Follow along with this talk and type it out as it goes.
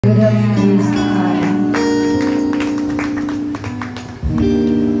Give it up for this time.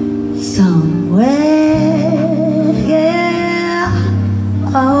 Somewhere, yeah,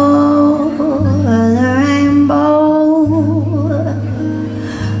 over the rainbow,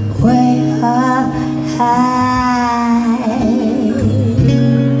 way up high,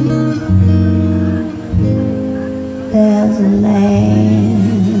 there's a land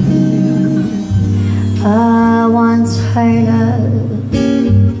I once heard of,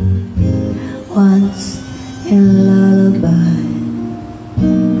 once in a lullaby.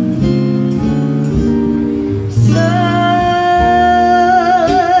 Somewhere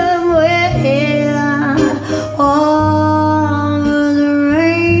over the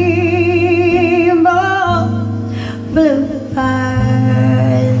rainbow, bluebirds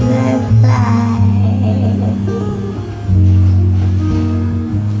that fly,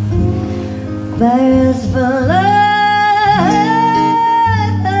 birds fly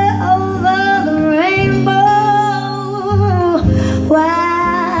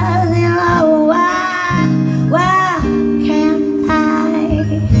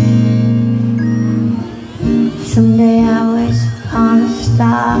someday. I wish on a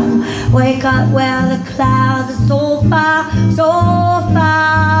star, wake up where the clouds are so far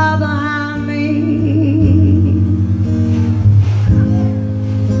behind me,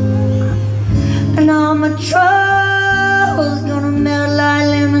 and all my troubles gonna melt like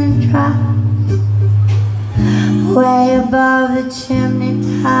lemon drops way above the chimney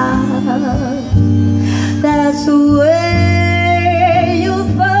top. That's where you'll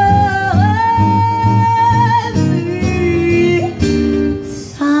find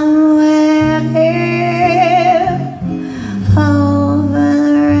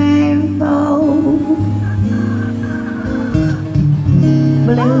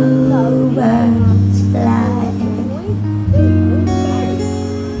bluebirds fly,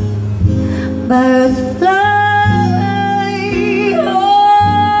 birds fly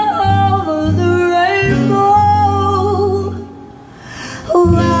over the rainbow.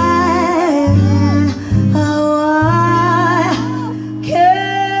 Why, why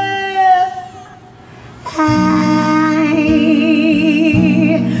can't I?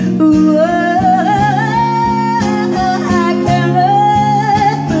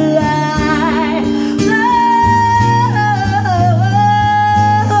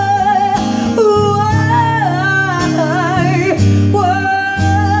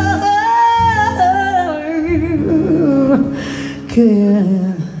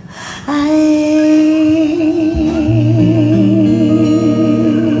 Could I?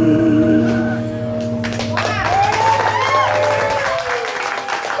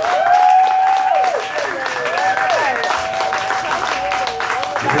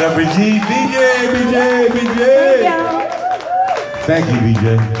 Give it up for BJ. Thank you, BJ.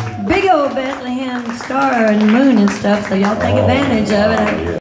 Big old Bethlehem star and moon and stuff, so y'all take advantage of it.